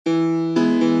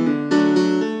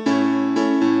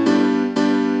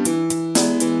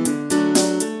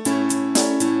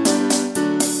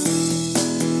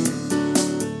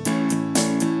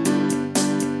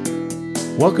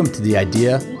Welcome to the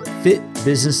Idea, Fit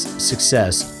Business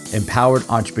Success, Empowered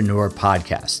Entrepreneur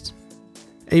podcast.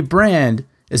 A brand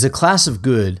is a class of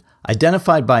good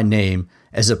identified by name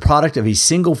as a product of a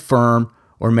single firm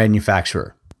or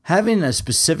manufacturer. Having a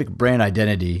specific brand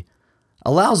identity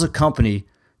allows a company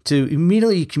to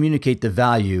immediately communicate the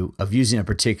value of using a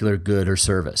particular good or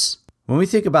service. When we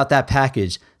think about that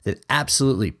package that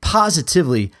absolutely,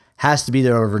 positively has to be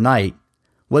there overnight,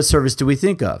 what service do we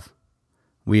think of?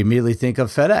 We immediately think of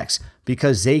FedEx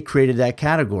because they created that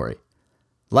category.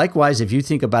 Likewise, if you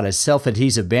think about a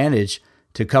self-adhesive bandage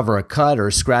to cover a cut or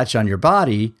a scratch on your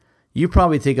body, you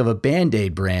probably think of a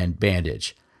Band-Aid brand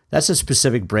bandage. That's a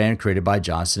specific brand created by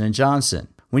Johnson & Johnson.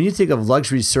 When you think of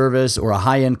luxury service or a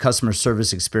high-end customer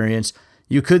service experience,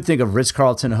 you could think of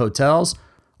Ritz-Carlton Hotels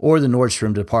or the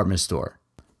Nordstrom department store.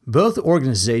 Both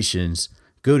organizations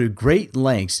go to great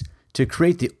lengths to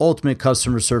create the ultimate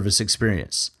customer service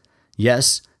experience.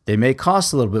 Yes, they may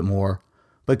cost a little bit more,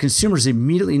 but consumers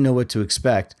immediately know what to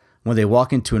expect when they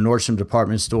walk into a Nordstrom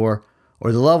department store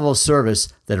or the level of service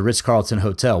that a Ritz-Carlton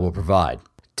hotel will provide.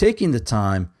 Taking the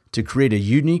time to create a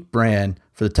unique brand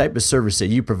for the type of service that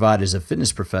you provide as a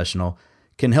fitness professional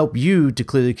can help you to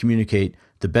clearly communicate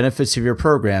the benefits of your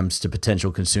programs to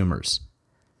potential consumers.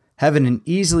 Having an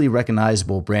easily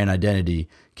recognizable brand identity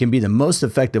can be the most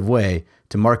effective way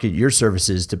to market your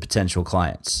services to potential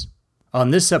clients.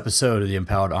 On this episode of The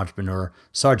Empowered Entrepreneur,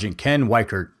 Sergeant Ken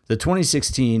Weichert, the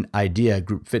 2016 IDEA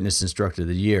Group Fitness Instructor of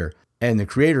the Year and the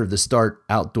creator of the START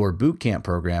Outdoor Boot Camp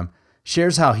program,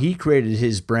 shares how he created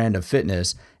his brand of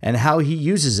fitness and how he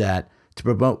uses that to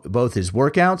promote both his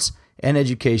workouts and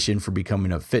education for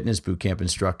becoming a fitness boot camp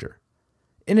instructor.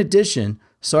 In addition,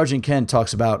 Sergeant Ken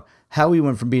talks about how he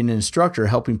went from being an instructor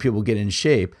helping people get in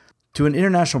shape to an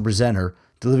international presenter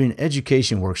delivering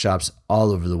education workshops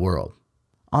all over the world.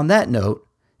 On that note,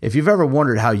 if you've ever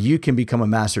wondered how you can become a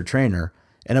master trainer,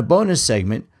 in a bonus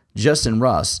segment, Justin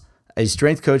Russ, a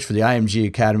strength coach for the IMG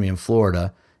Academy in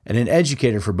Florida and an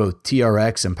educator for both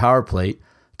TRX and PowerPlate,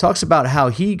 talks about how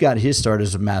he got his start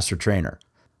as a master trainer.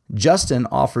 Justin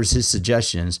offers his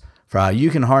suggestions for how you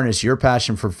can harness your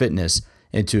passion for fitness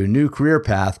into a new career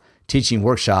path, teaching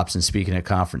workshops and speaking at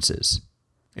conferences.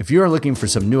 If you are looking for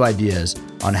some new ideas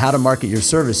on how to market your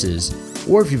services,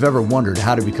 or if you've ever wondered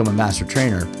how to become a master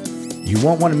trainer, you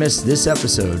won't want to miss this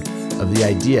episode of the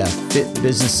Idea, Fit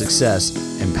Business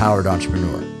Success, Empowered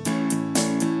Entrepreneur.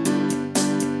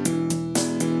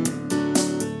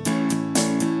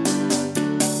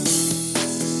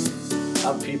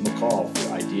 I'm Pete McCall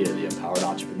for Idea, the Empowered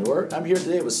Entrepreneur. I'm here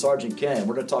today with Sergeant Ken.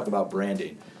 We're going to talk about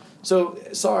branding. So,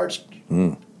 Sarge,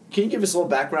 can you give us a little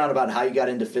background about how you got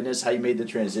into fitness, how you made the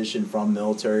transition from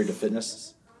military to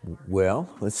fitness? Well,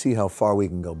 let's see how far we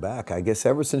can go back. I guess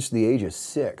ever since the age of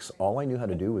 6, all I knew how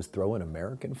to do was throw an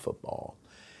American football.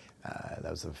 That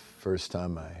was the first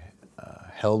time I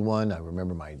held one. I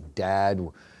remember my dad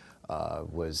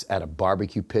was at a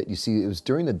barbecue pit. You see, it was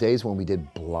during the days when we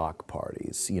did block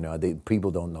parties. You know, people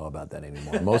don't know about that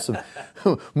anymore.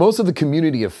 Most of the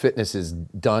community of fitness is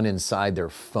done inside their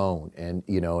phone. And,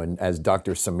 you know, and as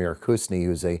Dr. Samir Husni,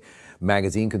 who's a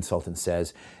magazine consultant,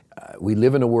 says, we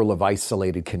live in a world of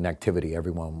isolated connectivity.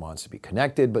 Everyone wants to be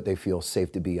connected, but they feel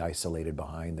safe to be isolated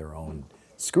behind their own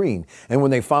screen. And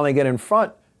when they finally get in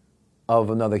front of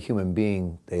another human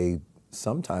being, they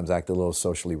sometimes act a little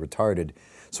socially retarded.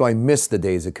 So I miss the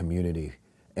days of community,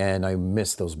 and I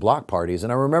miss those block parties.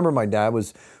 And I remember my dad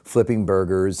was flipping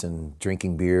burgers and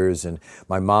drinking beers, and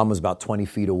my mom was about 20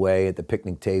 feet away at the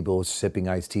picnic table sipping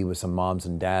iced tea with some moms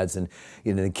and dads. And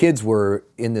you know, the kids were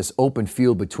in this open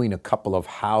field between a couple of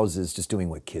houses just doing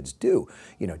what kids do,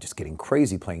 you know, just getting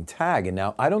crazy, playing tag. And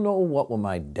now I don't know what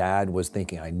my dad was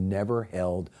thinking. I never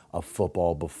held a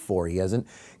football before. He hasn't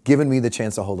given me the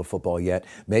chance to hold a football yet.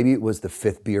 Maybe it was the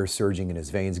 5th beer surging in his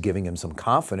veins, giving him some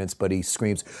confidence, but he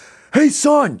screams, "Hey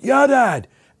son, yeah dad,"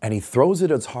 and he throws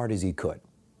it as hard as he could.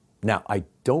 Now, I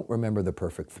don't remember the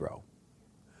perfect throw.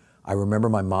 I remember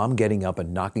my mom getting up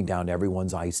and knocking down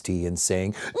everyone's iced tea and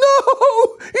saying,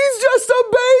 "No, he's just a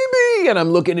baby!" And I'm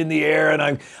looking in the air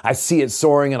and I see it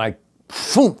soaring and I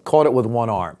caught it with one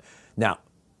arm. Now,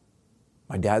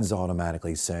 my dad's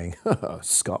automatically saying,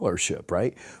 scholarship,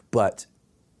 right? But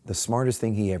the smartest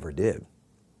thing he ever did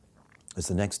is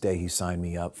the next day he signed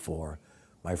me up for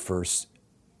my first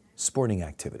sporting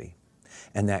activity.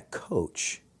 And that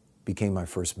coach became my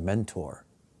first mentor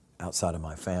outside of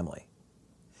my family.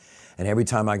 And every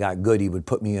time I got good, he would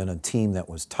put me on a team that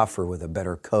was tougher with a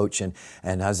better coach. And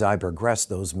as I progressed,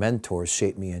 those mentors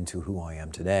shaped me into who I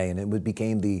am today. And it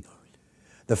became the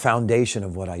foundation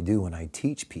of what I do when I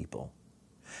teach people.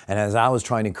 And as I was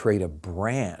trying to create a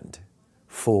brand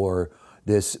for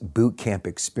this boot camp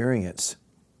experience,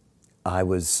 I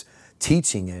was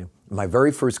teaching in my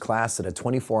very first class at a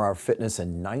 24-hour fitness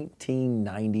in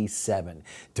 1997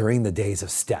 during the days of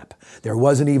STEP. There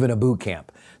wasn't even a boot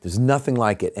camp. There's nothing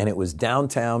like it. And it was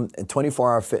downtown,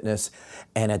 24-hour fitness.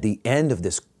 And at the end of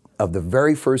the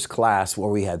very first class, where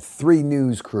we had 3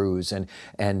 news crews and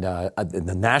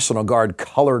the National Guard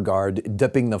color guard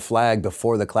dipping the flag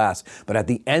before the class. But at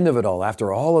the end of it all,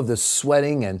 after all of the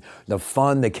sweating and the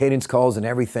fun, the cadence calls and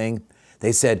everything,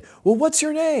 they said, well, what's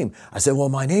your name? I said, well,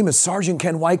 my name is Sergeant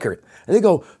Ken Weichert. And they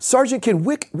go, Sergeant Ken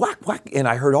Whack. And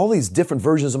I heard all these different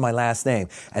versions of my last name.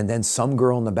 And then some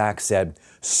girl in the back said,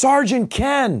 Sergeant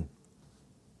Ken.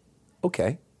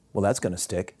 Okay, well, that's going to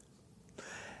stick.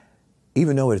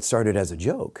 Even though it started as a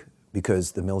joke,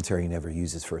 because the military never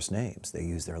uses first names. They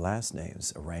use their last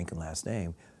names, a rank and last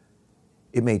name.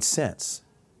 It made sense,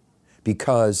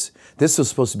 because this was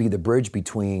supposed to be the bridge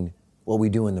between what we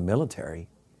do in the military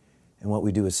and what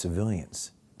we do as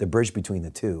civilians, the bridge between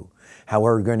the two. How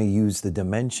we're going to use the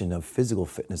dimension of physical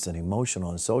fitness and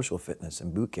emotional and social fitness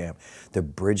in boot camp to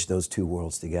bridge those two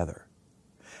worlds together.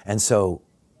 And so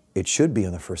it should be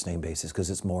on the first name basis, because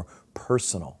it's more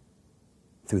personal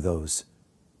through those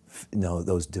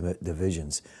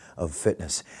divisions of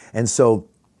fitness. And so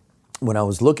when I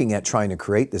was looking at trying to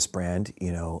create this brand,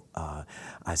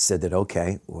 I said that,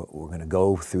 okay, we're going to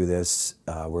go through this.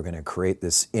 We're going to create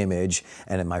this image.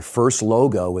 And my first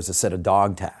logo was a set of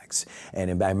dog tags.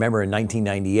 And I remember in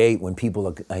 1998, when people,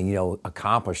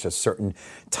 accomplished a certain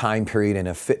time period in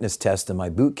a fitness test in my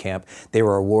boot camp, they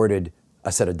were awarded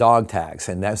a set of dog tags.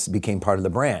 And that became part of the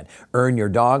brand. Earn your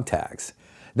dog tags.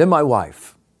 Then my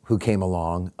wife, who came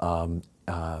along,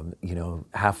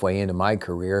 halfway into my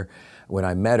career, when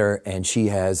I met her, and she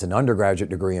has an undergraduate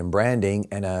degree in branding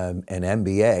and an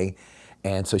MBA.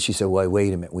 And so she said, well,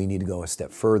 wait a minute, we need to go a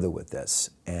step further with this.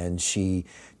 And she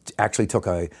actually took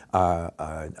a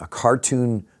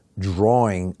cartoon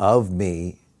drawing of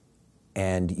me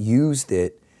and used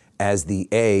it as the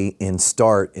A in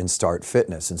START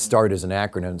Fitness. And START is an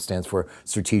acronym that stands for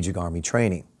Strategic Army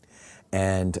Training.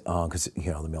 And because,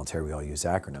 the military, we all use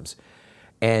acronyms.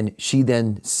 And she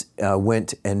then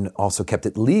went and also kept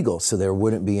it legal, so there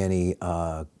wouldn't be any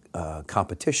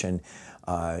competition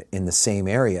in the same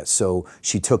area. So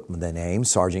she took the name,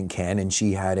 Sergeant Ken, and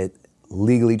she had it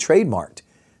legally trademarked.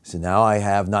 So now I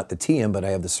have not the TM, but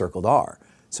I have the circled R.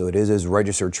 So it is his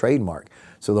registered trademark.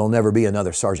 So there'll never be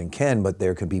another Sergeant Ken, but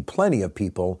there could be plenty of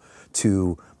people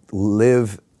to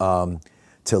live in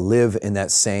that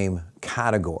same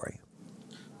category.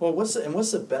 Well, what's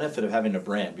the benefit of having a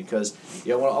brand? Because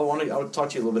I want to talk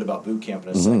to you a little bit about boot camp in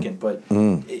a second. But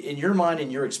in your mind,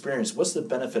 in your experience, what's the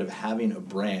benefit of having a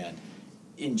brand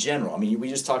in general? I mean, we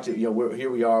just talked to here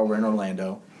we are, we're in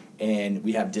Orlando, and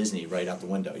we have Disney right out the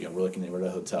window. We're looking at a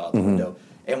hotel out the window,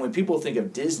 and when people think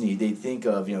of Disney, they think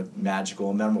of magical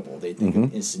and memorable. They think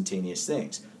of instantaneous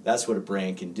things. That's what a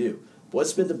brand can do.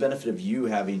 What's been the benefit of you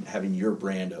having your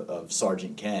brand of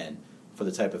Sergeant Ken for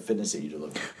the type of fitness that you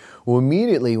deliver? Well,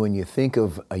 immediately when you think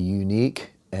of a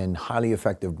unique and highly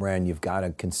effective brand, you've got to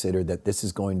consider that this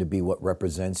is going to be what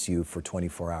represents you for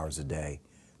 24 hours a day,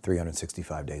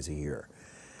 365 days a year.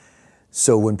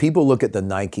 So when people look at the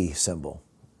Nike symbol,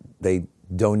 they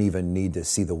don't even need to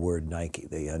see the word Nike.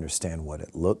 They understand what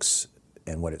it looks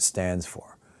and what it stands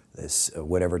for. This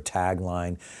whatever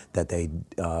tagline that they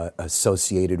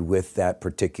associated with that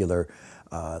particular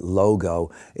logo,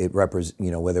 it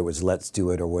whether it was "Let's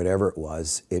Do It" or whatever it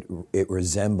was, it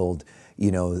resembled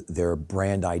their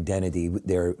brand identity,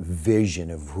 their vision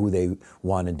of who they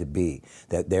wanted to be.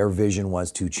 That their vision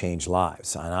was to change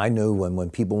lives. And I knew when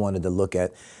people wanted to look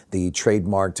at the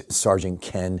trademarked Sergeant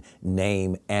Ken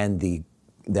name and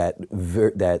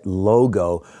that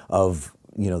logo of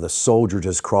the soldier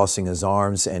just crossing his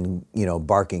arms and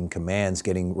barking commands,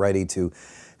 getting ready to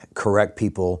correct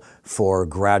people for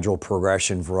gradual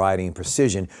progression, variety, and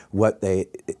precision.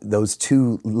 Those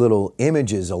two little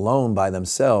images alone by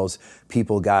themselves,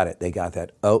 people got it. They got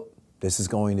that, oh, this is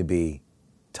going to be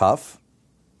tough,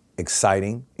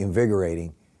 exciting,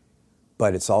 invigorating,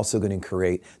 but it's also going to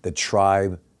create the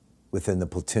tribe within the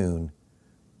platoon,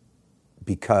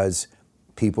 because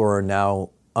people are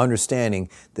now understanding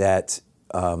that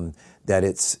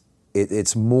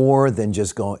it's more than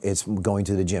just going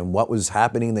to the gym. What was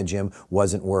happening in the gym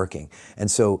wasn't working. And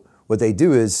so what they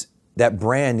do is that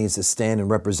brand needs to stand and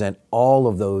represent all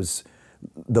of those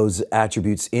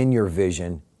attributes in your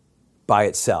vision by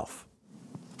itself.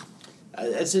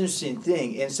 That's an interesting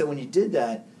thing. And so when you did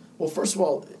that, well, first of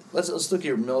all, let's look at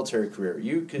your military career.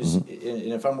 And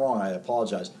if I'm wrong, I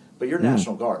apologize. But you're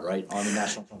National Guard, right? Army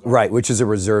National Guard. Right, which is a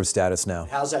reserve status now.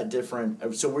 How's that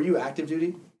different? So were you active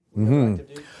duty? I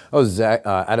was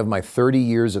out of my 30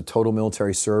 years of total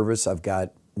military service, I've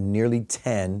got nearly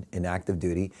 10 in active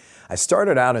duty. I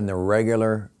started out in the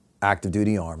regular active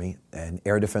duty Army and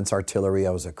Air Defense Artillery.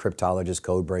 I was a cryptologist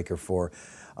code breaker for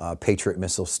Patriot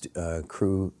missile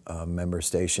crew member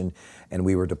station, and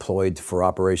we were deployed for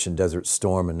Operation Desert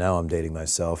Storm, and now I'm dating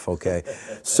myself, okay.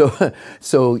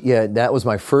 So yeah, that was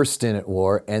my first stint at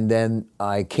war, and then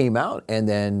I came out and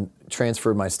then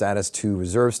transferred my status to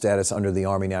reserve status under the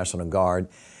Army National Guard,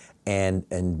 and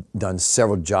done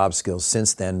several job skills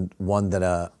since then. One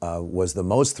that was the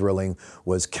most thrilling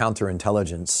was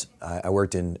counterintelligence. I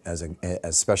worked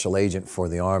as special agent for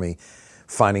the Army,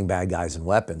 finding bad guys and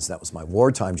weapons. That was my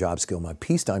wartime job skill. My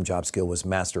peacetime job skill was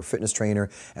master fitness trainer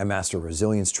and master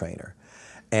resilience trainer.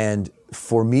 And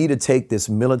for me to take this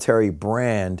military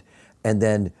brand and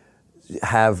then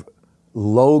have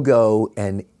logo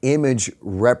and image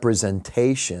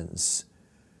representations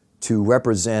to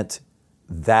represent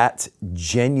that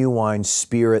genuine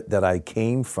spirit that I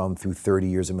came from through 30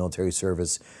 years of military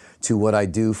service to what I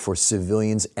do for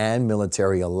civilians and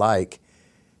military alike,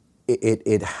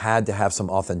 it had to have some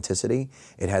authenticity.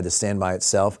 It had to stand by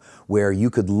itself, where you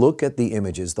could look at the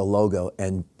images, the logo,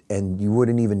 and you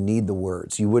wouldn't even need the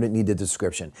words. You wouldn't need the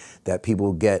description, that people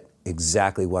would get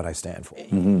exactly what I stand for.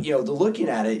 You know, looking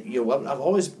at it, you know, what I've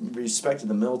always respected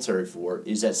the military for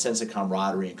is that sense of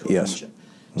camaraderie and cohesion.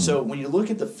 Yes. So when you look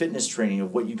at the fitness training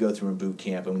of what you go through in boot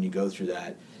camp, and when you go through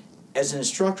that, as an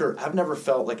instructor, I've never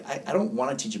felt like I don't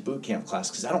want to teach a boot camp class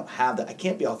because I don't have that. I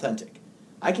can't be authentic.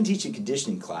 I can teach a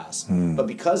conditioning class, but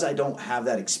because I don't have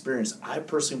that experience, I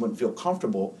personally wouldn't feel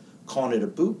comfortable calling it a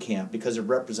boot camp because it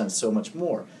represents so much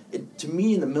more. To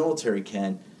me, in the military,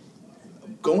 Ken,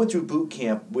 going through boot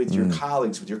camp with your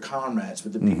colleagues, with your comrades,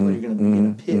 with the people you're going to be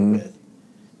in a pit with,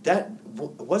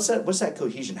 what's that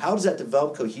cohesion? How does that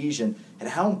develop cohesion, and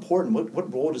how important?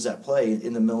 What role does that play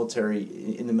in the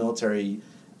military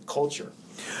culture?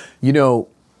 You know,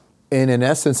 in an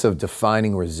essence of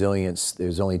defining resilience,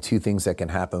 there's only two things that can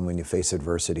happen when you face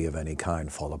adversity of any kind: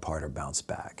 fall apart or bounce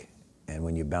back. And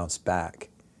when you bounce back,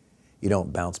 you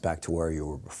don't bounce back to where you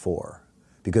were before,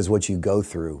 because what you go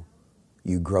through,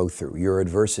 you grow through. Your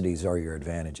adversities are your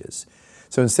advantages.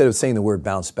 So instead of saying the word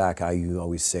bounce back, I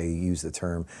always use the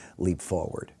term leap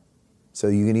forward. So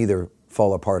you can either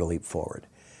fall apart or leap forward.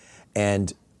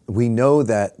 And we know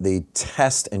that the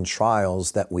tests and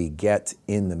trials that we get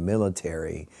in the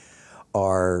military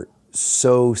are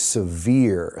so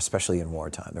severe, especially in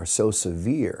wartime. They're so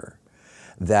severe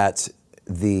that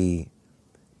the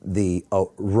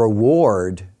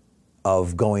reward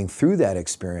of going through that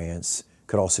experience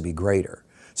could also be greater.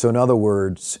 So in other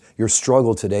words, your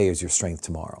struggle today is your strength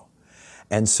tomorrow.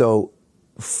 And so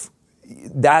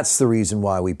that's the reason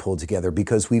why we pulled together,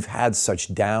 because we've had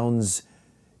such downs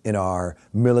in our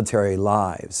military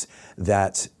lives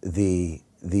that the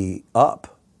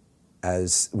up,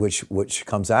 which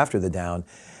comes after the down,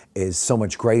 is so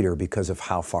much greater because of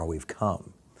how far we've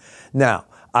come. Now,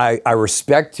 I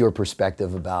respect your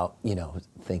perspective about,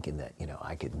 thinking that,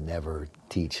 I could never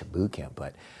teach a boot camp,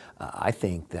 but I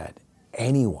think that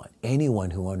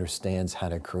anyone who understands how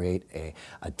to create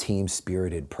a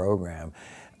team-spirited program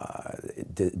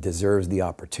deserves the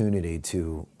opportunity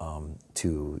to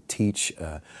teach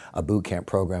a boot camp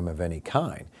program of any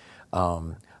kind.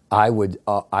 I would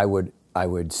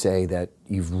say that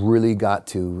you've really got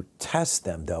to test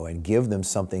them, though, and give them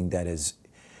something that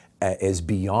is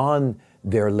beyond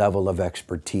their level of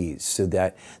expertise, so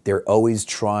that they're always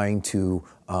trying to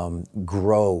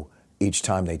grow each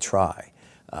time they try,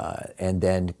 and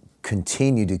then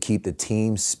continue to keep the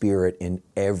team spirit in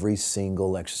every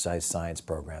single exercise science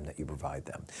program that you provide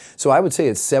them. So I would say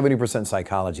it's 70%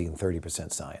 psychology and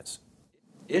 30% science.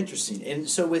 Interesting. And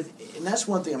so and that's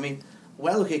one thing,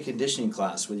 when I look at conditioning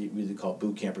class, what you call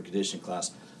boot camp or conditioning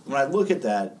class, when I look at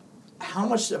that, how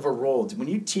much of a role, when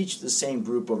you teach the same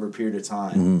group over a period of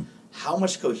time, how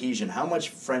much cohesion, how much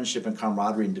friendship and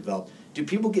camaraderie develop? Do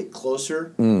people get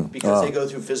closer because they go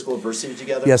through physical adversity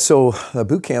together? Yeah, so the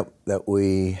boot camp that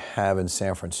we have in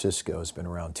San Francisco has been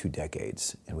around 2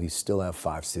 decades, and we still have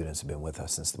 5 students who have been with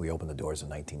us since we opened the doors in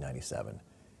 1997.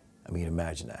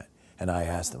 Imagine that. And I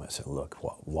asked them, I said, look,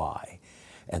 why?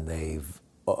 And they've,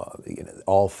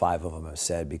 all 5 of them have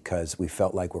said, because we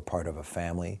felt like we're part of a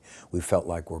family. We felt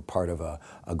like we're part of a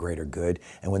greater good.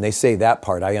 And when they say that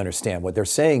part, I understand. What they're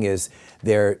saying is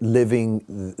they're living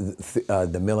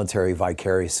the military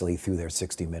vicariously through their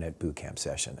 60-minute boot camp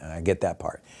session. And I get that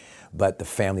part. But the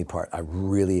family part, I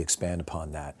really expand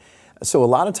upon that. So a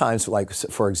lot of times, like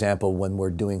for example, when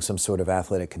we're doing some sort of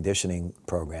athletic conditioning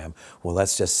program, well,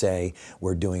 let's just say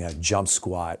we're doing a jump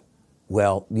squat.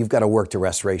 Well, you've got a work to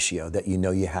rest ratio that you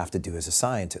know you have to do as a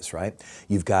scientist, right?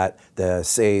 You've got the,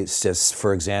 say, just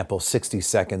for example, 60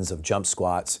 seconds of jump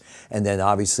squats. And then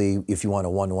obviously, if you want a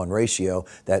 1-to-1 ratio,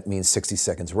 that means 60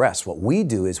 seconds rest. What we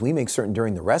do is we make certain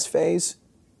during the rest phase,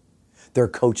 they're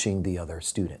coaching the other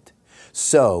student.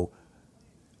 So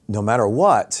no matter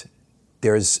what,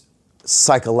 there's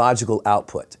psychological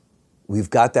output. We've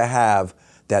got to have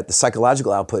that. The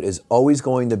psychological output is always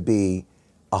going to be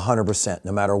 100%,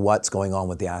 no matter what's going on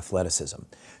with the athleticism.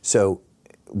 So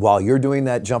while you're doing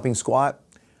that jumping squat,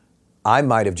 I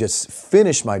might have just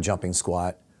finished my jumping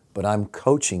squat, but I'm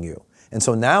coaching you. And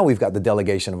so now we've got the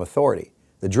delegation of authority.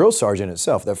 The drill sergeant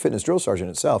itself, the fitness drill sergeant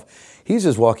itself, he's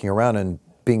just walking around and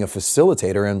being a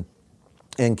facilitator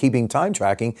and keeping time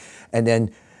tracking, and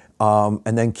then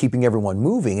keeping everyone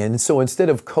moving. And so instead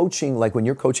of coaching, like when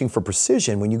you're coaching for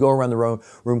precision, when you go around the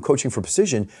room coaching for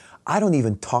precision, I don't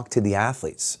even talk to the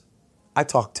athletes. I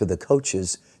talk to the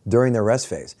coaches during their rest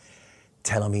phase.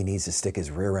 Tell him he needs to stick his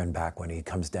rear end back when he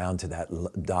comes down to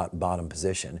that bottom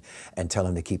position, and tell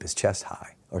him to keep his chest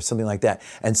high or something like that.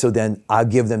 And so then I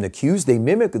give them the cues, they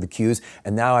mimic the cues,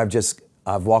 and now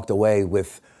I've walked away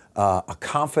with a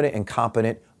confident and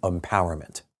competent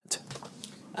empowerment.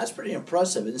 That's pretty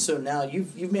impressive. And so now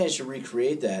you've managed to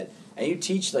recreate that, and you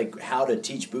teach like how to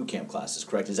teach boot camp classes,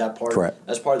 correct? Is that part? Correct.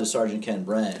 That's part of the Sergeant Ken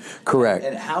brand. Correct.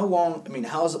 And how long? I mean,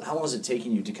 how long is it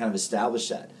taking you to kind of establish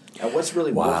that? And what's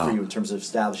really worked for you in terms of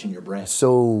establishing your brand?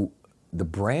 So the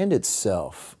brand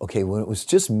itself, okay, when it was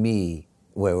just me,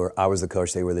 where I was the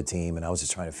coach, they were the team, and I was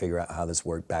just trying to figure out how this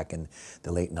worked back in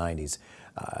the late 90s.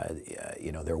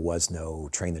 There was no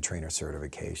train the trainer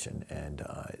certification, and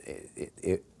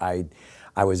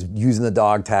I was using the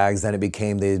dog tags. Then it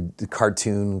became the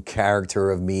cartoon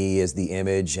character of me as the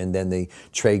image, and then the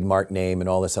trademark name and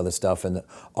all this other stuff, and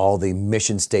all the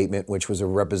mission statement, which was a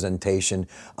representation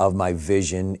of my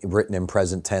vision written in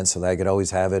present tense, so that I could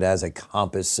always have it as a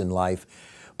compass in life.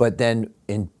 But then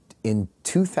in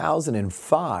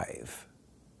 2005,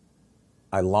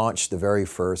 I launched the very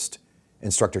first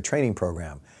instructor training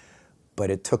program, but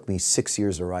it took me 6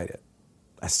 years to write it.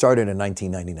 I started in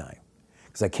 1999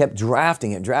 because I kept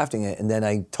drafting it, and then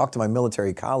I talked to my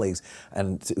military colleagues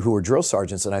who were drill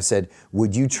sergeants, and I said,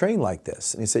 would you train like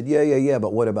this? And he said, yeah,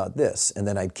 but what about this? And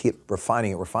then I'd keep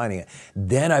refining it.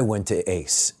 Then I went to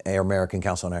ACE, American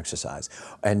Council on Exercise,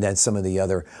 and then some of the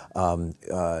other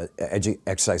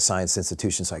exercise science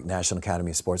institutions like National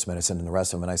Academy of Sports Medicine and the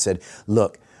rest of them, and I said,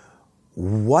 look,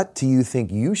 what do you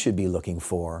think you should be looking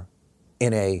for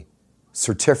in a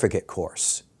certificate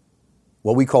course?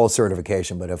 What we call a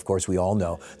certification, but of course we all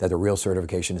know that the real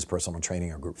certification is personal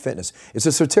training or group fitness. It's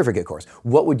a certificate course.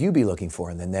 What would you be looking for?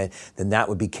 And then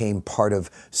that became part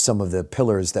of some of the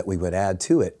pillars that we would add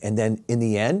to it. And then in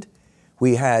the end,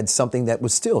 we had something that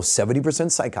was still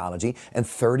 70% psychology and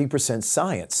 30%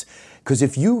 science. Because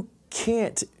if you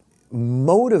can't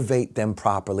motivate them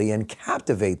properly and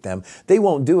captivate them, they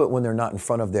won't do it when they're not in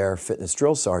front of their fitness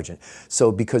drill sergeant.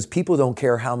 So because people don't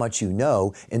care how much you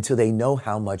know until they know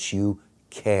how much you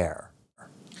care.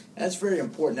 That's very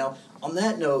important. Now, on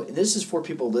that note, and this is for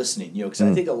people listening, because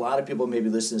I think a lot of people maybe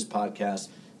listening to this podcast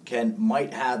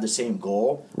might have the same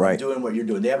goal, right, of doing what you're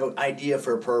doing. They have an idea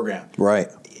for a program, right?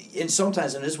 And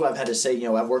sometimes, and this is what I've had to say,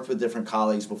 I've worked with different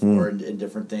colleagues before in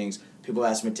different things. People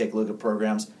ask me to take a look at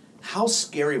programs. How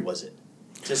scary was it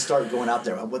to start going out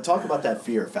there? We'll talk about that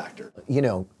fear factor.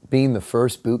 Being the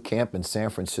first boot camp in San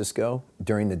Francisco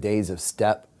during the days of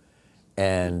STEP,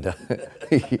 and there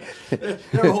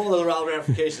are a whole other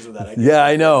ramifications with that. I guess. Yeah,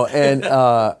 I know,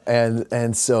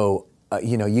 and so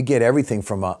you get everything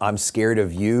from I'm scared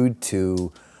of you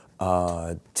to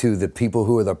the people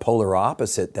who are the polar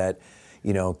opposite that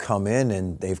come in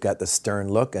and they've got the stern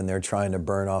look and they're trying to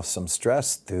burn off some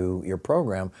stress through your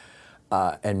program,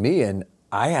 and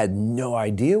I had no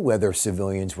idea whether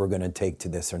civilians were going to take to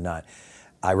this or not.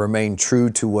 I remained true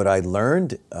to what I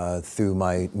learned through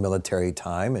my military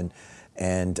time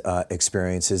and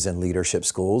experiences in leadership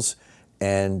schools,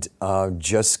 and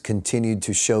just continued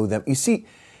to show them. You see,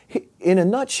 in a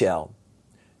nutshell,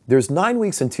 there's 9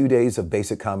 weeks and 2 days of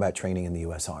basic combat training in the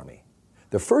U.S. Army.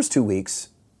 The first 2 weeks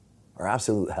are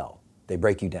absolute hell. They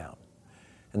break you down.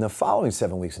 And the following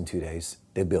 7 weeks and 2 days,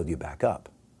 they build you back up.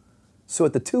 So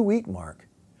at the 2-week mark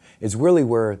is really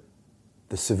where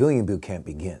the civilian boot camp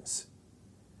begins.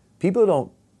 People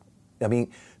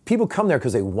come there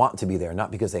because they want to be there,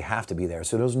 not because they have to be there.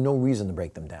 So there's no reason to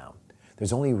break them down.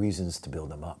 There's only reasons to build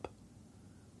them up.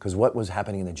 Because what was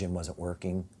happening in the gym wasn't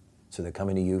working. So they're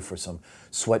coming to you for some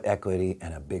sweat equity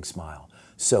and a big smile.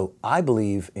 So I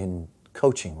believe in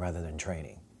coaching rather than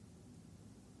training.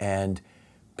 And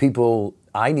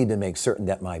I need to make certain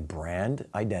that my brand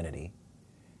identity,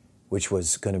 which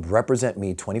was going to represent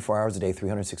me 24 hours a day,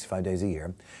 365 days a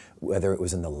year, whether it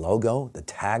was in the logo, the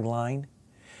tagline,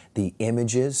 the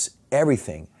images,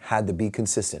 everything had to be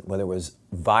consistent, whether it was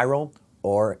viral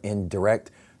or in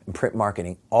direct print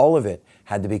marketing, all of it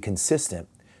had to be consistent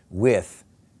with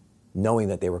knowing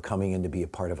that they were coming in to be a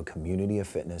part of a community of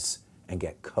fitness and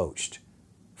get coached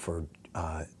for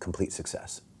complete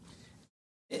success.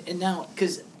 And now,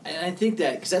 I think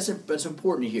because that's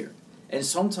important to hear. And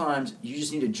sometimes you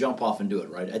just need to jump off and do it,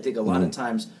 right? I think a lot of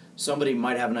times somebody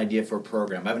might have an idea for a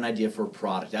program, I have an idea for a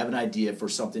product, I have an idea for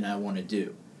something I want to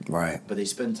do. Right. But they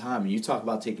spend time, and you talk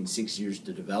about taking 6 years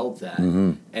to develop that,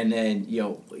 and then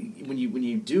when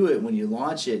you do it, when you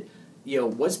launch it,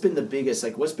 what's been the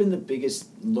biggest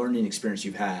learning experience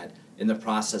you've had in the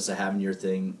process of having your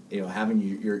thing, having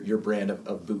your brand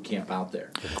of boot camp out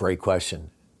there? Great question.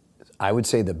 I would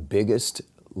say the biggest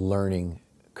learning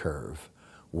curve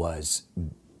was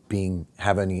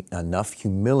having enough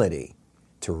humility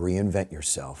to reinvent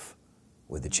yourself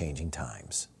with the changing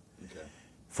times. Okay.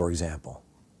 For example,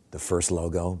 the first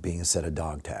logo being a set of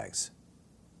dog tags.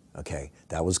 Okay,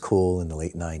 that was cool in the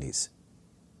late 90s.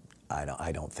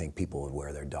 I don't think people would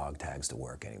wear their dog tags to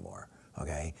work anymore.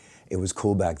 Okay, it was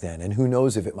cool back then, and who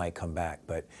knows if it might come back,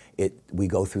 but we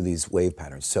go through these wave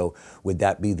patterns. So would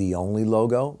that be the only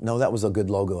logo? No, that was a good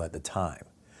logo at the time.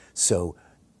 So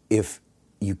if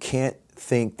you can't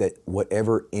think that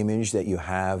whatever image that you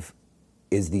have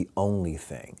is the only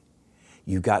thing,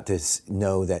 you got to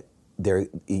know that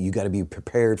you got to be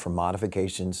prepared for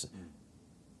modifications,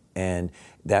 and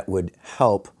that would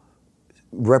help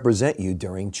represent you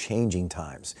during changing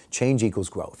times. Change equals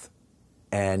growth.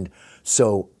 And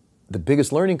so the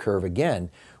biggest learning curve, again,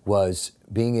 was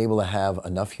being able to have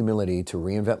enough humility to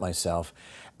reinvent myself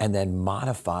and then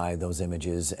modify those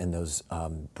images and those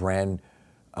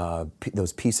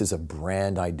those pieces of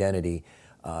brand identity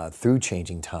through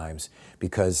changing times.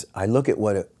 Because I look at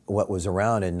what was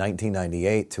around in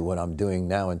 1998 to what I'm doing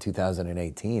now in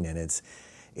 2018, and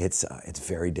it's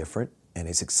very different and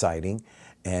it's exciting.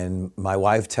 And my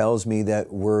wife tells me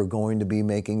that we're going to be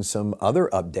making some other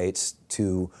updates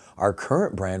to our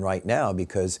current brand right now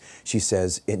because she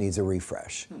says it needs a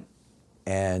refresh.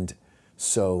 And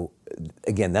so,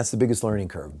 again, that's the biggest learning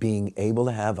curve, being able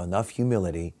to have enough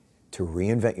humility to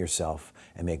reinvent yourself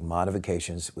and make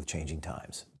modifications with changing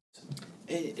times.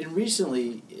 And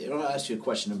recently, I'll ask you a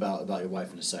question about your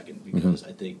wife in a second, because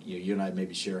I think you and I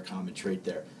maybe share a common trait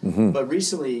there. But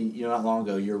recently, not long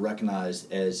ago, you're recognized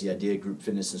as the Idea Group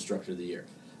Fitness Instructor of the Year.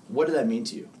 What did that mean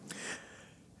to you?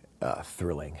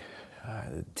 Thrilling.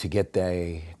 To get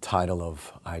the title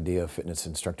of Idea Fitness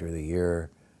Instructor of the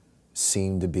Year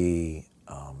seemed to be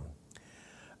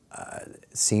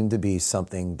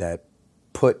something that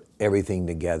put everything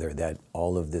together, that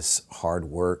all of this hard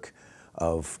work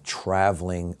of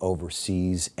traveling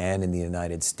overseas and in the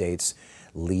United States,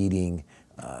 leading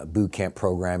boot camp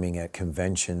programming at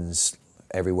conventions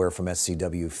everywhere from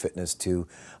SCW Fitness to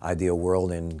Ideal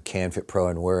World and CanFit Pro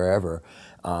and wherever,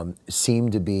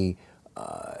 seemed to be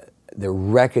the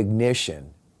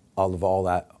recognition of all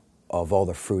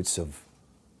the fruits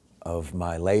of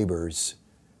my labors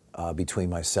between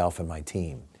myself and my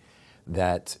team,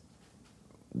 that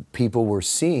people were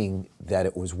seeing that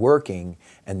it was working,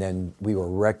 and then we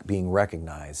were being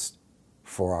recognized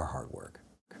for our hard work.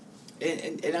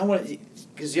 And I want to,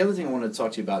 because the other thing I wanted to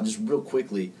talk to you about, just real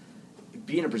quickly,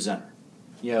 being a presenter.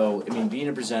 Being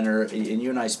a presenter, and you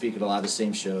and I speak at a lot of the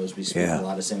same shows, we speak at a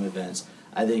lot of the same events.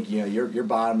 I think, your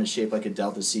bottom is shaped like a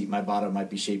Delta seat, my bottom might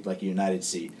be shaped like a United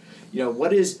seat. What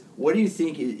do you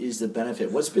think is the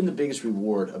benefit? What's been the biggest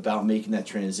reward about making that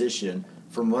transition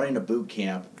from running a boot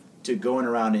camp to going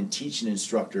around and teaching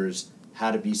instructors how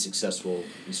to be successful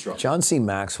instructors? John C.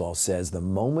 Maxwell says the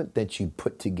moment that you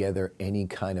put together any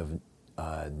kind of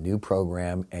new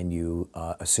program and you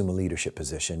assume a leadership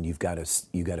position, you got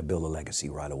to build a legacy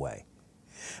right away.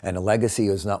 And a legacy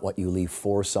is not what you leave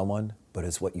for someone, but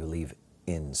it's what you leave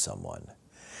in someone.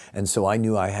 And so I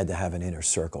knew I had to have an inner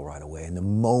circle right away. And the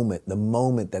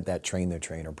moment that Train the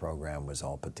Trainer program was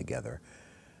all put together,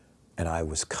 and I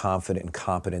was confident and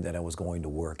competent that it was going to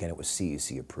work, and it was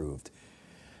CEC approved,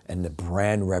 and the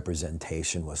brand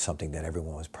representation was something that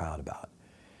everyone was proud about,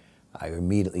 I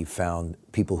immediately found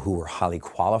people who were highly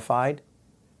qualified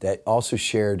that also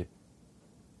shared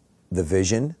the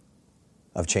vision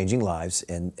of changing lives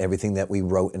and everything that we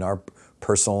wrote in our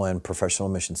personal and professional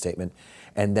mission statement,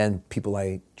 and then people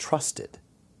I trusted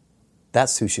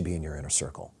That's who should be in your inner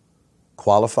circle.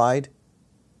 Qualified,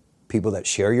 people that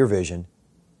share your vision,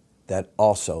 that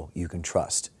also you can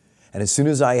trust. And as soon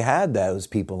as I had those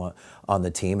people on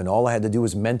the team, and all I had to do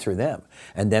was mentor them.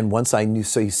 And then once I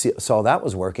saw that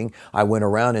was working, I went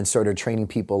around and started training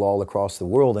people all across the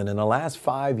world. And in the last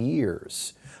 5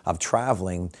 years of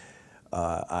traveling,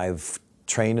 I've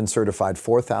trained and certified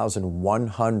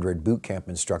 4,100 boot camp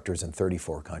instructors in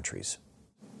 34 countries.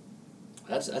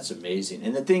 That's amazing.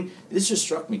 And this just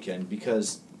struck me, Ken,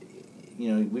 because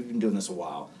we've been doing this a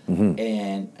while,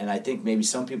 and I think maybe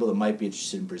some people that might be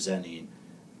interested in presenting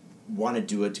want to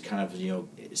do it to kind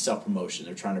of self-promotion.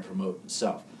 They're trying to promote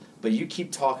self. But you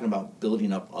keep talking about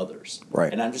building up others.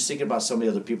 Right. And I'm just thinking about some of the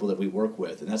other people that we work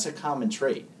with, and that's a common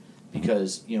trait.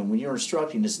 Because when you're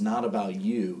instructing, it's not about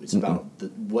you; it's about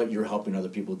what you're helping other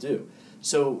people do.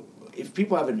 So if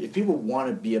people want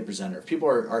to be a presenter, if people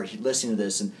are listening to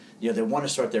this and they want to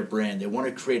start their brand, they want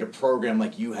to create a program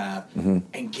like you have,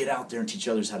 and get out there and teach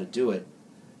others how to do it.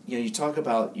 You talk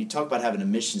about having a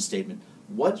mission statement.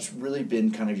 What's really been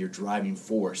kind of your driving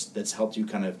force that's helped you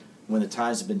kind of when the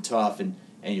times have been tough and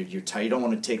you're tired, you don't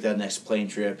want to take that next plane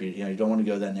trip, you don't want to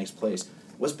go to that next place.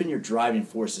 What's been your driving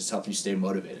force that's helped you stay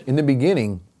motivated? In the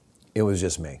beginning, it was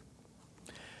just me.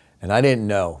 And I didn't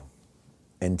know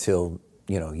until,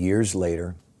 years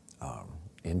later,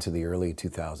 into the early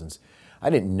 2000s, I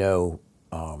didn't know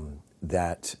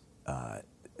that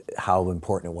how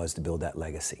important it was to build that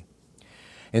legacy.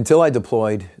 Until I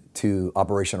deployed to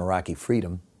Operation Iraqi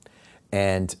Freedom,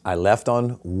 and I left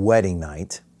on wedding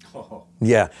night. Oh.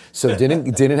 Yeah, so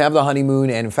didn't have the honeymoon,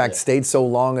 and in fact stayed so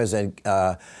long as a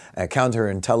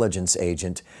counterintelligence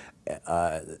agent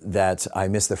that I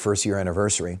missed the first year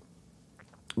anniversary.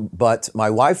 But my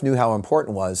wife knew how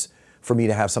important it was for me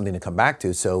to have something to come back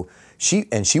to. So she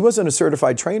wasn't a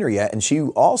certified trainer yet, and she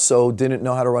also didn't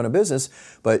know how to run a business,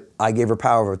 but I gave her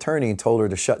power of attorney and told her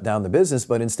to shut down the business,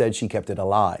 but instead she kept it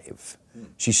alive.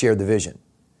 She shared the vision.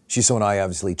 She's someone I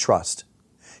obviously trust.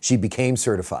 She became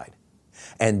certified.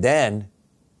 And then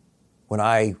when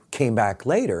I came back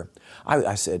later,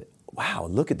 I said, wow,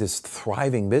 look at this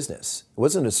thriving business. It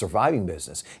wasn't a surviving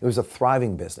business. It was a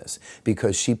thriving business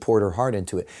because she poured her heart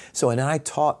into it. So, and I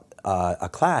taught a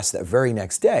class that very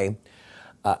next day.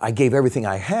 I gave everything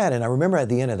I had, and I remember at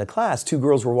the end of the class, 2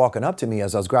 girls were walking up to me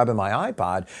as I was grabbing my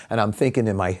iPod, and I'm thinking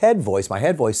in my head voice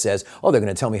says, oh, they're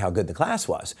going to tell me how good the class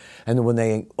was. And then when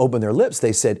they opened their lips,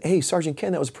 they said, hey, Sergeant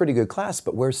Ken, that was a pretty good class,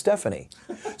 but where's Stephanie?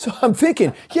 So I'm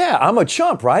thinking, yeah, I'm a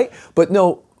chump, right? But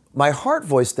no, my heart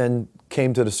voice then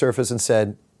came to the surface and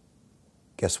said,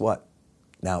 guess what?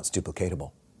 Now it's duplicatable.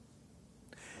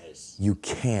 Nice. You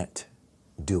can't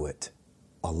do it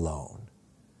alone.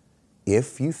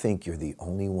 If you think you're the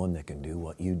only one that can do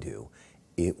what you do,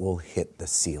 it will hit the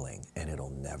ceiling and it'll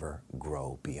never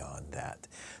grow beyond that.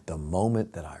 The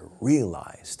moment that I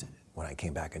realized when I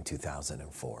came back in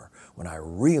 2004, when I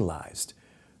realized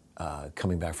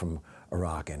coming back from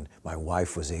Iraq and my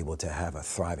wife was able to have a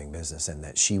thriving business and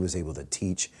that she was able to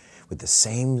teach with the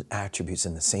same attributes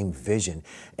and the same vision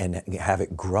and have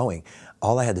it growing,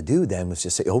 all I had to do then was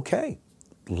just say, okay,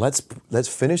 let's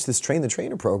finish this Train the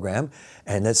Trainer program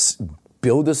and let's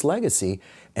build this legacy.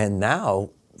 And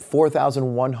now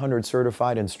 4,100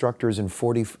 certified instructors in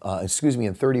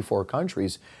 34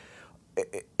 countries.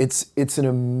 It's an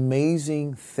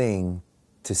amazing thing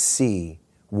to see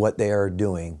what they are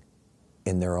doing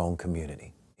in their own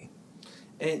community.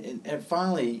 And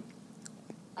finally,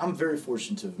 I'm very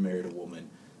fortunate to have married a woman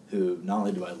who not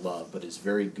only do I love, but is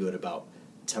very good about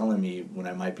telling me when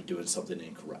I might be doing something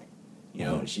incorrect.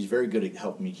 She's very good at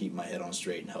helping me keep my head on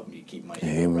straight and helping me keep my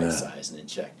head right size and in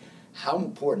check. How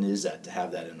important is that to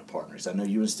have that in a partner? Because I know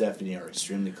you and Stephanie are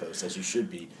extremely close, as you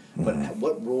should be, but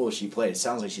what role has she played? It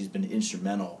sounds like she's been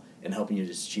instrumental in helping you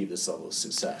to achieve this level of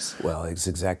success. Well, it's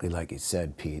exactly like you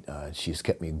said, Pete. She's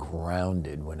kept me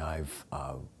grounded when I've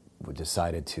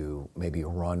decided to maybe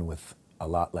run with a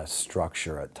lot less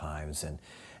structure at times, and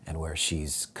where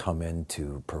she's come in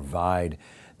to provide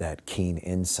that keen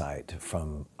insight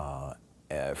from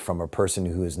a person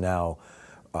who is now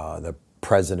the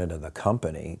president of the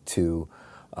company to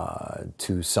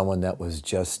someone that was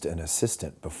just an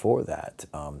assistant before that.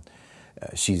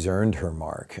 She's earned her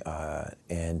mark,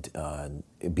 and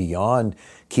beyond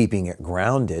keeping it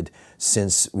grounded,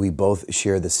 since we both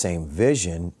share the same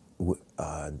vision,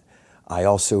 I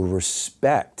also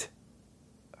respect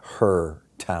her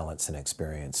talents and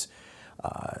experience.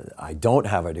 I don't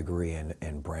have a degree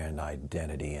in brand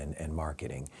identity and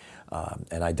marketing,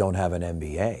 and I don't have an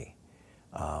MBA.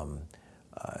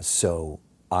 So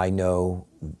I know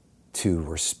to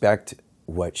respect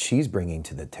what she's bringing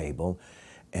to the table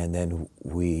and then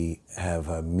we have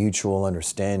a mutual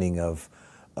understanding of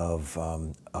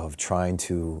trying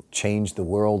to change the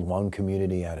world one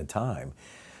community at a time.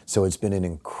 So it's been an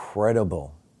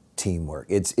incredible teamwork.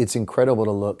 It's incredible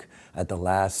to look at the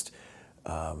last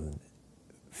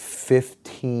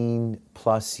 15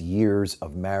 plus years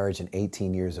of marriage and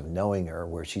 18 years of knowing her,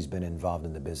 where she's been involved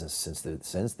in the business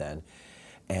since then,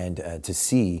 and to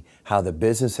see how the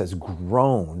business has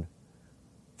grown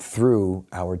through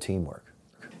our teamwork.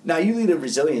 Now you lead a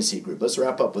resiliency group. Let's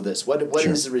wrap up with this. What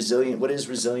Sure. is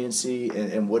resiliency,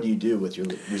 and what do you do with your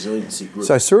resiliency group?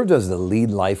 So I served as the lead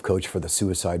life coach for the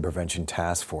Suicide Prevention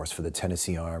Task Force for the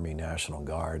Tennessee Army National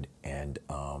Guard, and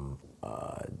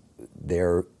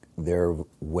their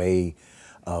way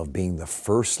of being the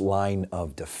first line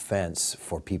of defense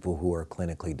for people who are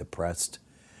clinically depressed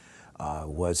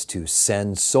was to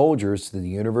send soldiers to the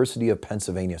University of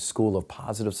Pennsylvania School of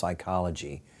Positive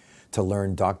Psychology to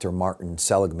learn Dr. Martin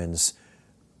Seligman's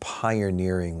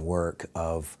pioneering work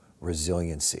of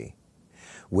resiliency,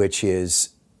 which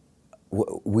is,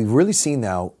 we've really seen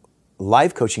now,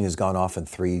 life coaching has gone off in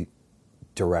three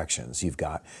directions. You've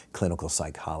got clinical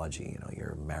psychology,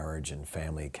 your marriage and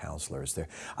family counselors.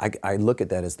 I look at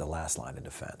that as the last line of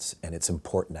defense, and it's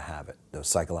important to have it. Those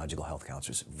psychological health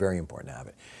counselors, very important to have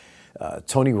it.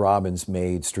 Tony Robbins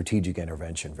made strategic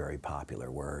intervention very popular,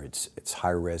 where it's high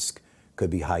risk, could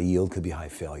be high yield, could be high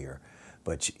failure,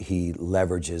 but he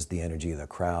leverages the energy of the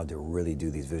crowd to really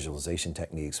do these visualization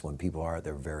techniques when people are at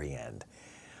their very end.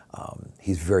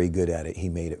 He's very good at it. He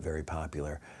made it very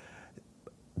popular.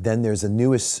 Then there's a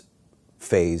newest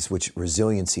phase, which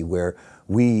resiliency, where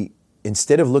we,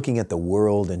 instead of looking at the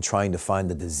world and trying to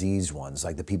find the diseased ones,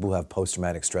 like the people who have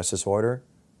post-traumatic stress disorder.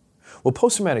 Well,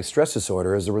 post-traumatic stress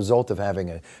disorder is a result of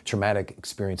having a traumatic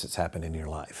experience that's happened in your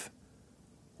life.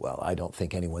 Well, I don't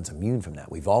think anyone's immune from that.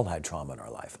 We've all had trauma in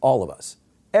our life, all of us.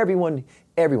 Everyone,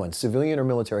 civilian or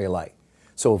military alike.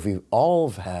 So if we've all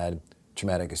had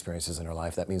traumatic experiences in our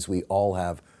life, that means we all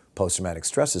have post-traumatic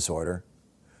stress disorder.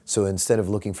 So instead of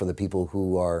looking for the people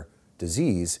who are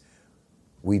diseased,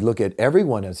 we look at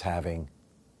everyone as having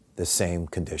the same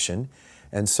condition.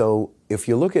 And so if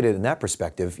you look at it in that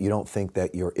perspective, you don't think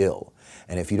that you're ill.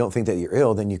 And if you don't think that you're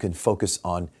ill, then you can focus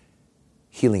on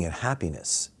healing and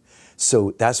happiness.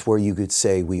 So that's where you could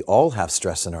say we all have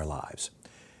stress in our lives.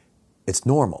 It's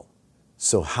normal.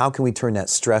 So how can we turn that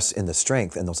stress into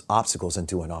strength and those obstacles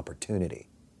into an opportunity?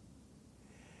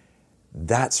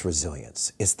 That's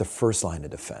resilience. It's the first line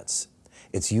of defense.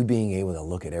 It's you being able to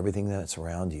look at everything that's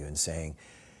around you and saying,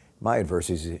 my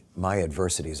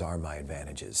adversities are my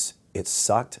advantages. It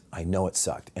sucked. I know it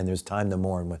sucked. And there's time to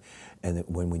mourn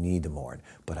when we need to mourn.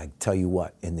 But I tell you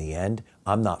what, in the end,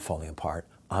 I'm not falling apart.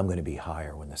 I'm going to be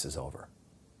higher when this is over.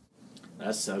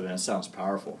 That sounds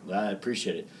powerful. I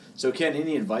appreciate it. So Ken,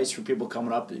 any advice for people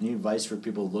coming up? Any advice for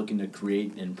people looking to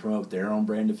create and promote their own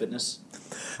brand of fitness?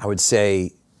 I would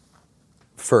say,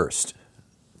 first,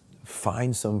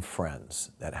 find some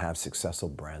friends that have successful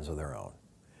brands of their own.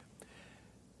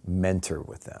 Mentor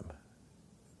with them.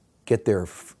 Get their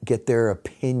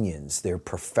opinions, their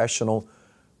professional,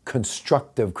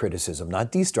 constructive criticism,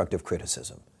 not destructive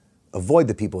criticism. Avoid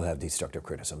the people who have destructive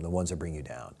criticism, the ones that bring you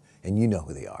down, and you know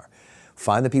who they are.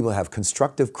 Find the people who have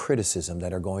constructive criticism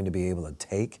that are going to be able to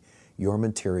take your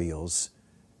materials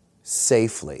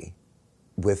safely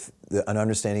with an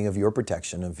understanding of your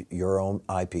protection of your own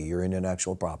IP, your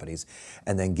intellectual properties,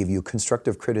 and then give you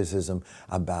constructive criticism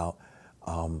about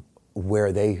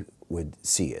where they would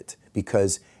see it.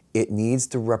 Because it needs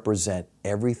to represent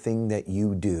everything that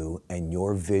you do and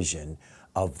your vision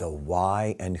of the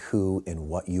why and who and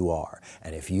what you are.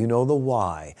 And if you know the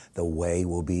why, the way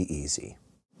will be easy.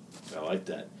 I like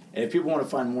that. And if people want to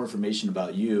find more information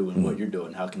about you and what you're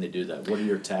doing, how can they do that? What are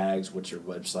your tags? What's your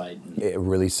website?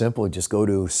 Really simple. Just go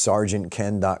to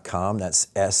sergeantken.com. That's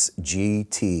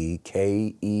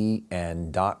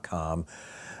SGTKEN.com.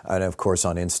 And of course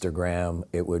on Instagram,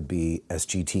 it would be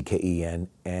SGTKENNW.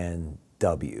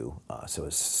 So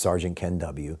it's Sergeant Ken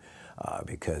W.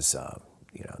 Because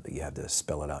you have to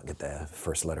spell it out and get the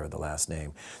first letter of the last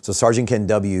name. So Sergeant Ken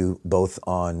W, both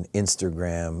on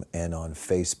Instagram and on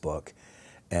Facebook.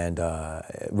 And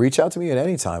reach out to me at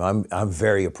any time. I'm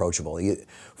very approachable.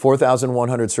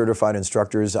 4,100 certified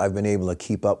instructors. I've been able to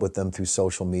keep up with them through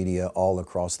social media all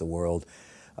across the world,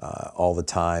 all the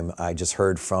time. I just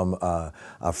heard from a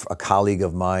colleague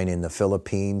of mine in the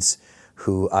Philippines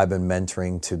who I've been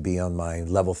mentoring to be on my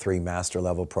level 3 master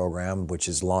level program, which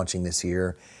is launching this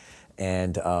year.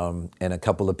 And a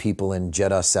couple of people in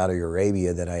Jeddah, Saudi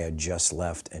Arabia that I had just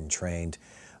left and trained,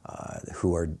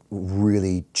 who are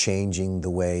really changing the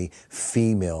way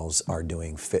females are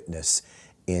doing fitness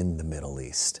in the Middle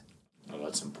East. Oh,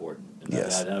 that's important. And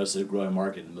Yes. I know it's a growing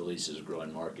market. The Middle East is a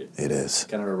growing market. It is.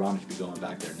 Kind of ironic to be going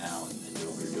back there now and doing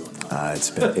what you're doing.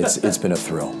 It's been a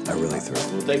thrill. A really thrill.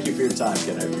 Well, thank you for your time,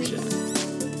 Ken. I appreciate it.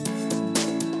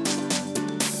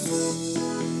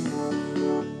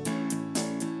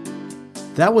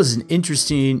 That was an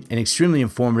interesting and extremely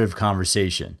informative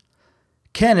conversation.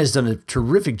 Ken has done a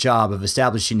terrific job of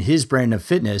establishing his brand of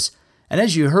fitness, and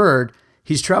as you heard,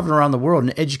 he's traveled around the world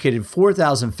and educated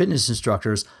 4,000 fitness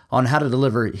instructors on how to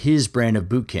deliver his brand of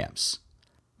boot camps.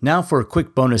 Now for a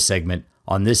quick bonus segment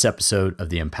on this episode of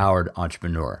The Empowered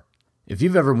Entrepreneur. If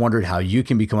you've ever wondered how you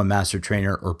can become a master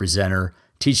trainer or presenter,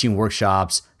 teaching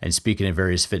workshops and speaking at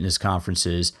various fitness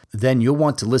conferences, then you'll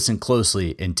want to listen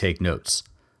closely and take notes.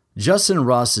 Justin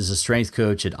Russ is a strength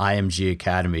coach at IMG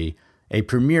Academy, a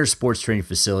premier sports training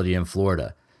facility in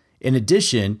Florida. In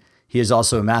addition, he is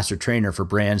also a master trainer for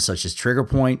brands such as Trigger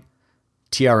Point,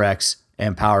 TRX,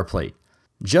 and PowerPlate.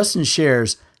 Justin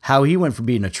shares how he went from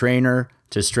being a trainer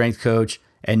to strength coach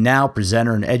and now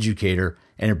presenter and educator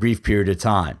in a brief period of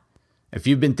time. If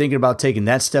you've been thinking about taking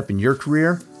that step in your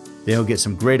career, then you'll get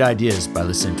some great ideas by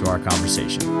listening to our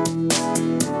conversation.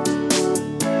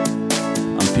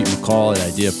 I'm Pete McCall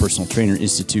at Idea Personal Trainer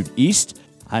Institute East.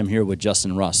 I'm here with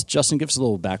Justin Russ. Justin, give us a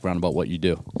little background about what you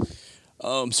do.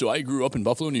 So I grew up in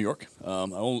Buffalo, New York. I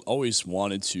always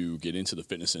wanted to get into the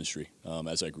fitness industry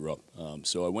as I grew up.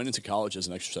 So I went into college as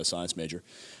an exercise science major,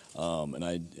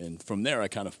 and from there I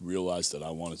kind of realized that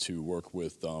I wanted to work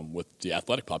with the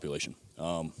athletic population.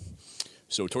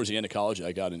 So towards the end of college,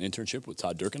 I got an internship with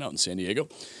Todd Durkin out in San Diego,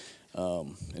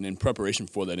 and in preparation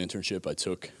for that internship, I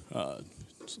took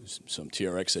some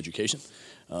TRX education.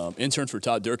 Interned for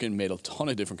Todd Durkin, made a ton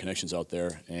of different connections out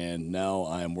there, and now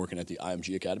I am working at the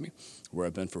IMG Academy, where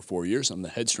I've been for 4 years. I'm the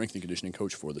head strength and conditioning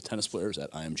coach for the tennis players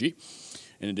at IMG,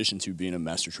 in addition to being a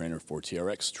master trainer for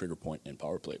TRX, Trigger Point, and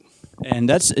PowerPlate. And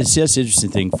that's the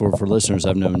interesting thing for listeners.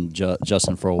 I've known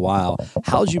Justin for a while.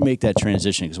 How did you make that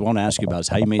transition? Because what I want to ask you about is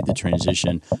how you made the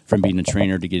transition from being a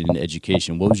trainer to getting into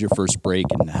education. What was your first break,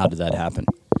 and how did that happen?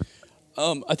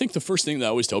 I think the first thing that I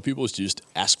always tell people is to just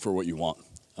ask for what you want.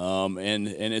 And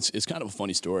it's kind of a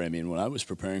funny story. I mean, when I was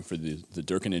preparing for the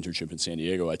Durkin internship in San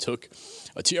Diego, I took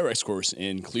a TRX course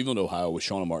in Cleveland, Ohio with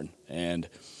Shauna Martin. And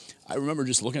I remember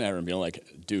just looking at her and being like,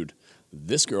 dude,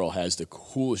 this girl has the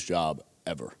coolest job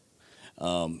ever.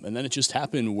 And then it just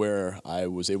happened where I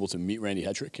was able to meet Randy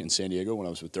Hetrick in San Diego when I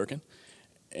was with Durkin.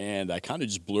 And I kind of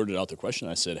just blurted out the question.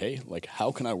 I said, hey, like,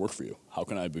 how can I work for you? How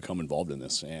can I become involved in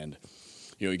this? And,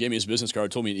 he gave me his business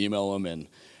card, told me to email him, and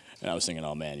I was thinking,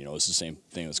 oh man, this is the same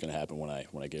thing that's going to happen when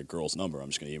I get a girl's number. I'm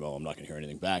just going to email him. I'm not going to hear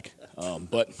anything back.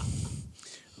 But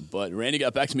Randy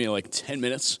got back to me in like 10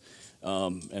 minutes,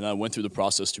 and I went through the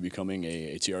process to becoming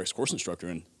a TRX course instructor,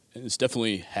 and it's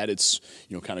definitely had its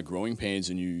kind of growing pains,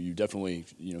 and you definitely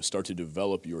start to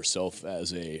develop yourself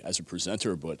as a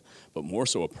presenter, but more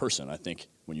so a person. I think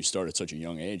when you start at such a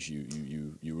young age,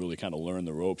 you really kind of learn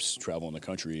the ropes, traveling the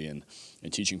country and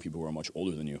teaching people who are much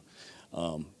older than you.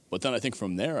 But then I think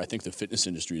from there, I think the fitness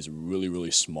industry is a really,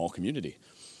 really small community.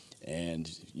 And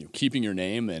keeping your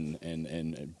name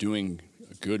and doing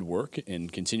good work and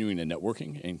continuing the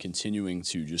networking and continuing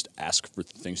to just ask for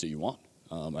things that you want,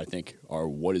 I think are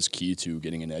what is key to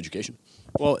getting into education.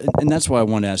 Well, and that's why I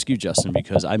wanted to ask you, Justin,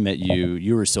 because I met you.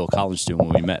 You were still a college student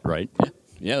when we met, right?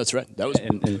 Yeah, that's right. That was.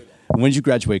 And when did you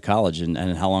graduate college, and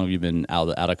how long have you been out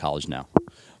of college now?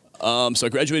 So I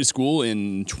graduated school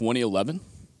in 2011.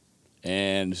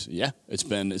 And yeah, it's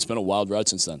been a wild ride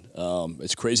since then.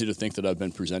 It's crazy to think that I've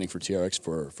been presenting for TRX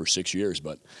for 6 years,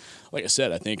 but like I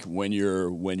said, I think when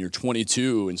you're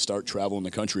 22 and start traveling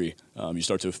the country, you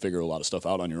start to figure a lot of stuff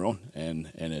out on your own, and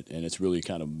it's really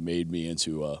kind of made me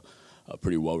into a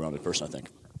pretty well-rounded person, I think.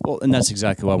 Well, and that's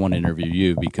exactly why I want to interview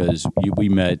you, because we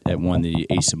met at one of the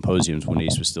ACE symposiums when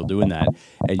ACE was still doing that,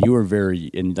 and you were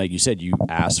and like you said, you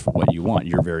asked for what you want.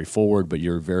 You're very forward, but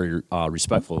you're very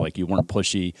respectful. Like, you weren't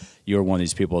pushy. You were one of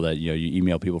these people that you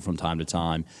email people from time to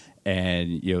time,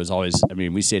 and it was always. I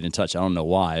mean, we stayed in touch. I don't know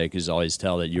why, because I always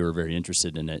tell that you were very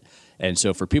interested in it. And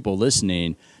so for people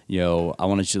listening, I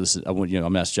want you to listen. I'm going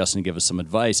to ask Justin to give us some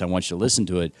advice. I want you to listen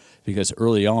to it, because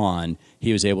early on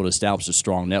he was able to establish a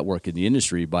strong network in the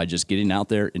industry by just getting out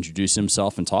there, introducing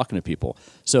himself, and talking to people.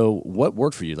 So what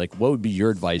worked for you? Like, what would be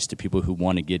your advice to people who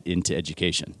want to get into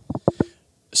education?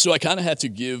 So I kind of have to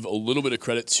give a little bit of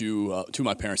credit to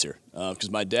my parents here, because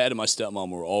my dad and my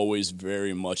stepmom were always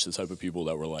very much the type of people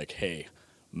that were like, hey,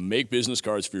 make business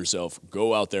cards for yourself,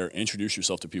 go out there, introduce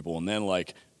yourself to people, and then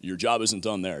your job isn't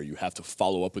done there. You have to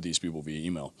follow up with these people via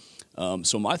email.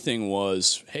 So my thing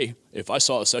was, hey, if I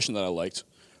saw a session that I liked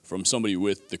from somebody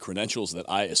with the credentials that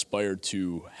I aspired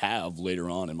to have later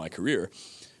on in my career,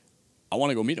 I want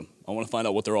to go meet them. I want to find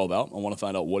out what they're all about. I want to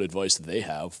find out what advice they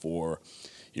have for,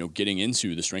 getting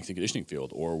into the strength and conditioning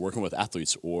field or working with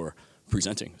athletes or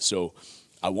presenting. So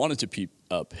I wanted to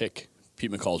pick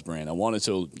Pete McCall's brand. I wanted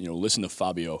to, listen to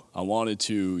Fabio. I wanted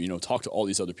to, talk to all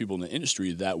these other people in the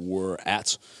industry that were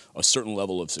at a certain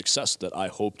level of success that I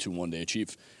hope to one day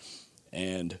achieve.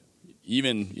 And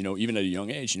even at a young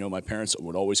age, my parents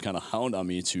would always kind of hound on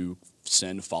me to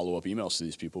send follow-up emails to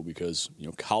these people because,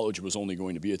 college was only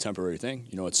going to be a temporary thing.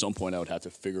 At some point I would have to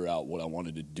figure out what I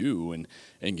wanted to do and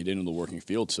get into the working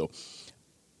field. So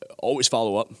always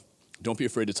follow up. Don't be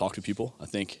afraid to talk to people. I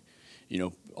think,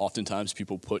 oftentimes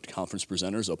people put conference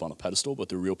presenters up on a pedestal, but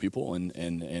they're real people. And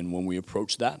when we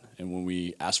approach that and when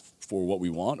we ask for what we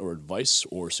want or advice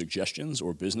or suggestions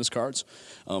or business cards,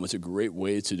 it's a great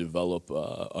way to develop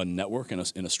a network and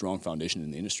a strong foundation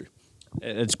in the industry.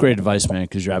 It's great advice, man,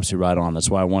 because you're absolutely right on. That's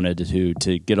why I wanted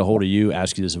to get a hold of you,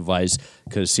 ask you this advice,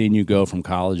 because seeing you go from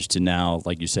college to now,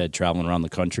 like you said, traveling around the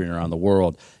country and around the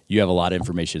world, you have a lot of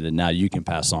information that now you can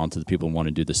pass on to the people who want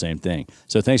to do the same thing.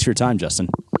 So thanks for your time, Justin.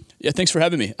 Yeah, thanks for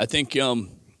having me. I think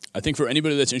for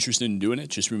anybody that's interested in doing it,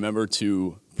 just remember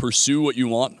to pursue what you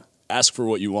want, ask for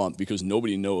what you want, because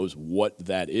nobody knows what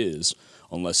that is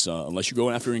unless you go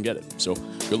after and get it. So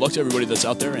good luck to everybody that's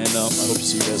out there, and I hope to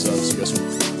see you guys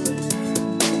soon.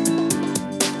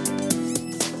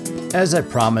 As I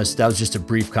promised, that was just a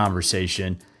brief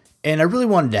conversation, and I really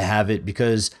wanted to have it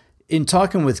because in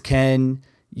talking with Ken,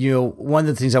 one of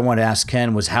the things I wanted to ask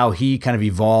Ken was how he kind of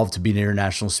evolved to be an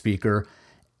international speaker.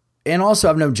 And also,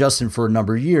 I've known Justin for a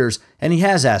number of years, and he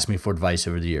has asked me for advice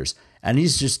over the years. And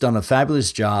he's just done a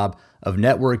fabulous job of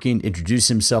networking,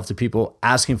 introducing himself to people,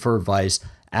 asking for advice,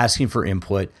 asking for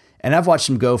input. And I've watched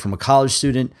him go from a college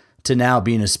student to now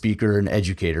being a speaker and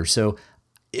educator. So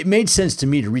it made sense to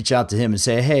me to reach out to him and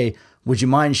say, hey, would you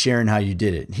mind sharing how you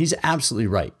did it? And he's absolutely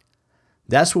right.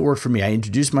 That's what worked for me. I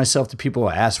introduced myself to people,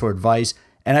 I asked for advice,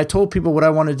 and I told people what I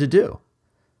wanted to do.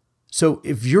 So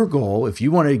if your goal, if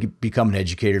you want to become an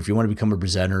educator, if you want to become a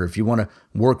presenter, if you want to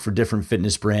work for different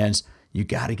fitness brands, you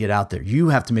got to get out there. You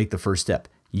have to make the first step.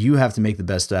 You have to make the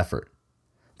best effort.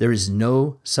 There is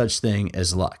no such thing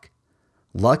as luck.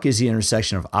 Luck is the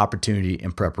intersection of opportunity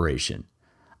and preparation.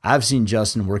 I've seen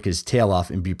Justin work his tail off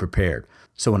and be prepared.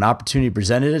 So when opportunity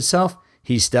presented itself,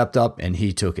 he stepped up and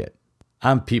he took it.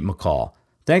 I'm Pete McCall.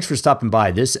 Thanks for stopping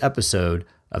by this episode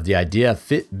of the Idea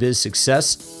Fit Biz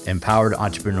Success Empowered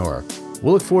Entrepreneur.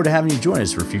 We'll look forward to having you join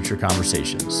us for future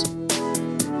conversations.